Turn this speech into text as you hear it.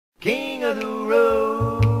King of the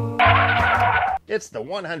Road. It's the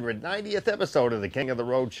 190th episode of the King of the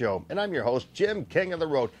Road show, and I'm your host, Jim, King of the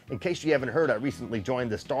Road. In case you haven't heard, I recently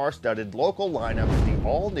joined the star-studded local lineup of the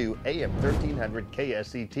all-new AM 1300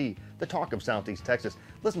 KSET, the talk of Southeast Texas.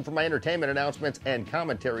 Listen for my entertainment announcements and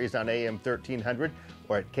commentaries on AM 1300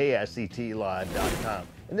 or at ksetlive.com.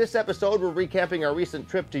 In this episode, we're recapping our recent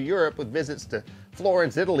trip to Europe with visits to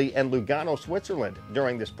Florence, Italy, and Lugano, Switzerland.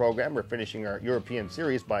 During this program, we're finishing our European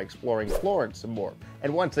series by exploring Florence some more.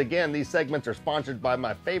 And once again, these segments are sponsored by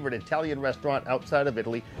my favorite Italian restaurant outside of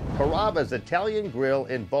Italy, Carrabba's Italian Grill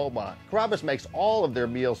in Beaumont. Carrabba's makes all of their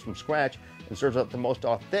meals from scratch and serves up the most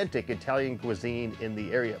authentic Italian cuisine in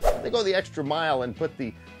the area. They go the extra mile and put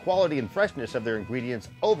the quality and freshness of their ingredients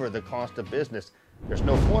over the cost of business. There's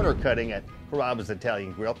no corner cutting at Carrabba's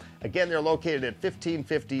Italian Grill. Again, they're located at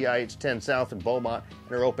 1550 IH 10 South in Beaumont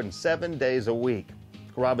and are open 7 days a week.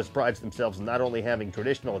 Carrabba's prides themselves in not only having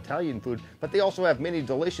traditional Italian food, but they also have many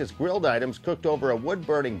delicious grilled items cooked over a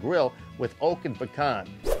wood-burning grill with oak and pecan.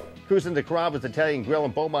 Cruise into Carrabba's Italian Grill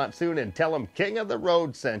in Beaumont soon and tell them King of the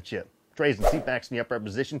Road sent you. Trays and seatbacks in the upright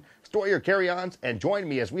position. Store your carry-ons and join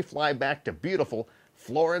me as we fly back to beautiful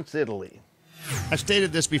Florence, Italy. I've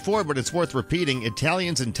stated this before, but it's worth repeating.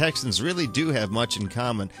 Italians and Texans really do have much in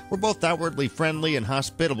common. We're both outwardly friendly and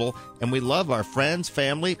hospitable, and we love our friends,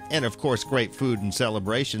 family, and of course great food and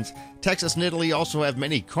celebrations. Texas and Italy also have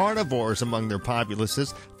many carnivores among their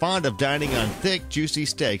populaces, fond of dining on thick, juicy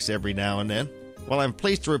steaks every now and then. Well, I'm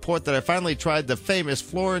pleased to report that I finally tried the famous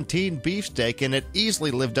Florentine beefsteak, and it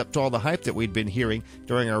easily lived up to all the hype that we'd been hearing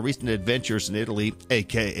during our recent adventures in Italy,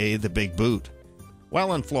 aka the Big Boot.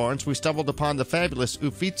 While in Florence, we stumbled upon the fabulous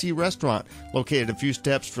Uffizi restaurant, located a few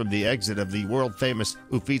steps from the exit of the world-famous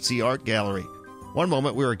Uffizi Art Gallery. One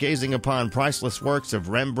moment we were gazing upon priceless works of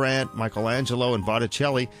Rembrandt, Michelangelo, and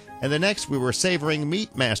Botticelli, and the next we were savoring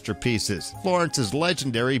meat masterpieces, Florence's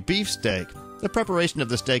legendary beefsteak. The preparation of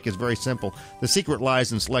the steak is very simple. The secret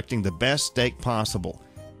lies in selecting the best steak possible.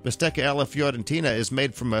 Bistecca alla Fiorentina is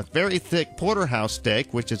made from a very thick porterhouse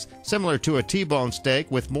steak, which is similar to a T-bone steak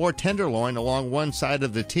with more tenderloin along one side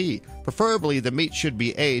of the T. Preferably, the meat should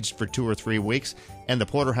be aged for 2 or 3 weeks, and the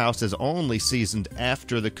porterhouse is only seasoned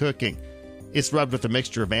after the cooking. It's rubbed with a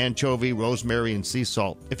mixture of anchovy, rosemary, and sea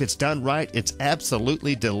salt. If it's done right, it's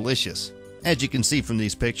absolutely delicious, as you can see from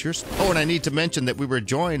these pictures. Oh, and I need to mention that we were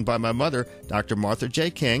joined by my mother, Dr. Martha J.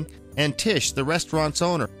 King, and Tish, the restaurant's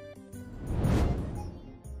owner.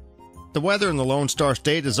 The weather in the Lone Star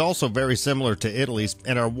State is also very similar to Italy's,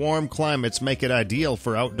 and our warm climates make it ideal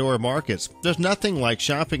for outdoor markets. There's nothing like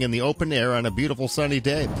shopping in the open air on a beautiful sunny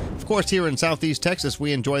day. Of course, here in Southeast Texas,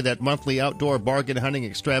 we enjoy that monthly outdoor bargain hunting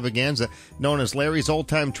extravaganza known as Larry's Old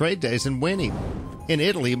Time Trade Days in Winnie. In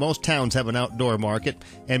Italy, most towns have an outdoor market,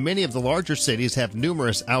 and many of the larger cities have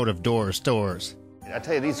numerous out-of-door stores. I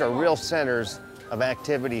tell you, these are real centers of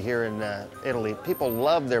activity here in Italy. People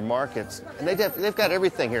love their markets, and they've got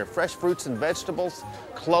everything here. Fresh fruits and vegetables,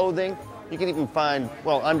 clothing. You can even find,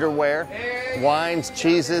 well, underwear, wines,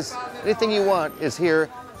 cheeses. Anything you want is here.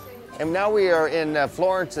 And now we are in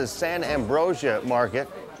Florence's San Ambrosia market.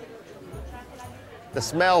 The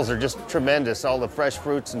smells are just tremendous, all the fresh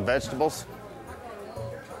fruits and vegetables.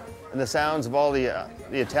 And the sounds of all the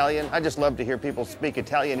Italian. I just love to hear people speak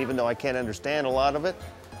Italian, even though I can't understand a lot of it.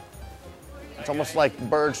 It's almost like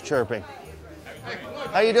birds chirping.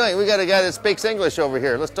 How you doing? We got a guy that speaks English over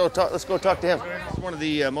here. Let's go talk to him. It's one of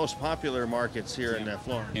the most popular markets here in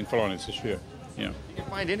Florence. In Florence, sure. Yeah. You can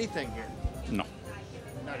find anything here. No.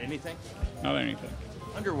 Not anything? Not anything.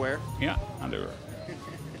 Underwear. Yeah, underwear.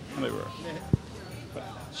 Underwear.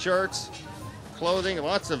 Shirts, clothing,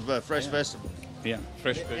 lots of fresh vegetables. Yeah,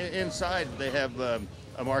 fresh vegetables. Inside they have a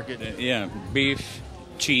market. Yeah, beef,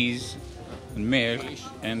 cheese, milk,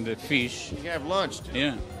 and fish. You can have lunch too.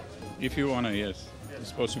 Yeah, if you want to, yes.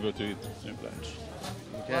 It's possible to eat lunch.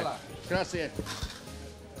 Okay. Grazie.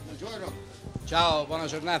 Buongiorno. Ciao, buona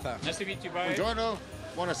giornata. Nice to meet you, bye. Buongiorno.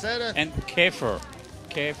 Buonasera. And careful.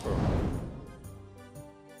 Careful.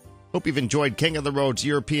 Hope you've enjoyed King of the Road's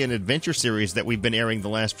European Adventure Series that we've been airing the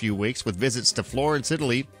last few weeks with visits to Florence,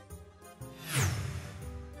 Italy,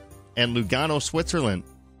 and Lugano, Switzerland.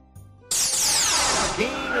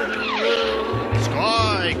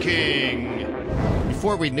 Sky King!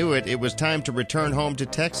 Before we knew it, it was time to return home to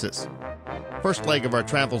Texas. First leg of our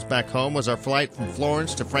travels back home was our flight from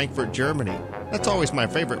Florence to Frankfurt, Germany. That's always my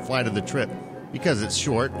favorite flight of the trip, because it's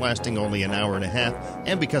short, lasting only an hour and a half,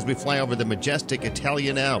 and because we fly over the majestic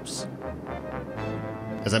Italian Alps.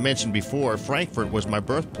 As I mentioned before, Frankfurt was my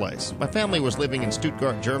birthplace. My family was living in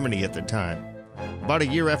Stuttgart, Germany at the time. About a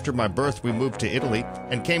year after my birth, we moved to Italy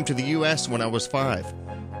and came to the U.S. when I was 5.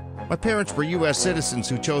 My parents were U.S. citizens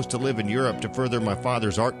who chose to live in Europe to further my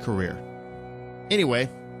father's art career. Anyway,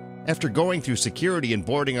 after going through security and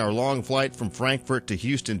boarding our long flight from Frankfurt to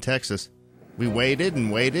Houston, Texas, we waited and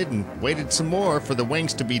waited and waited some more for the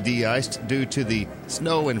wings to be de-iced due to the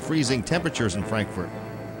snow and freezing temperatures in Frankfurt.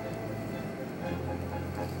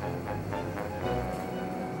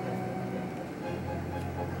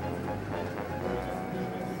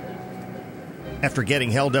 After getting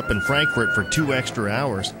held up in Frankfurt for 2 extra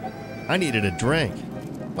hours, I needed a drink.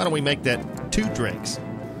 Why don't we make that 2 drinks?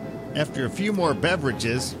 After a few more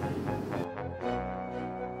beverages,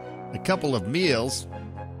 a couple of meals,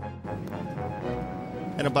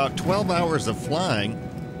 and about 12 hours of flying,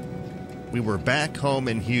 we were back home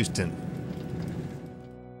in Houston.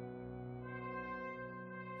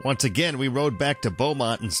 Once again, we rode back to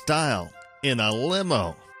Beaumont in style, in a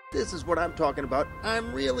limo. This is what I'm talking about.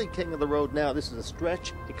 I'm really king of the road now. This is a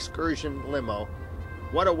stretch excursion limo.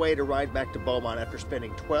 What a way to ride back to Beaumont after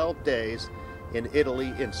spending 12 days in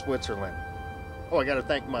Italy and Switzerland. Oh, I got to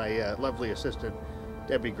thank my lovely assistant,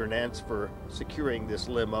 Debbie Gernantz, for securing this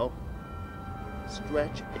limo.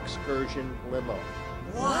 Stretch excursion limo.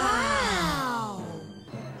 Wow!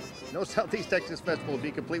 No Southeast Texas Festival would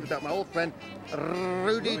be complete without my old friend,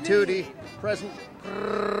 Rudy Tooty. Present,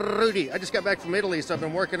 Rudy. I just got back from Italy, so I've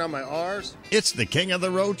been working on my R's. It's the King of the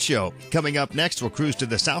Road Show. Coming up next, we'll cruise to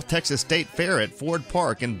the South Texas State Fair at Ford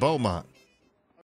Park in Beaumont.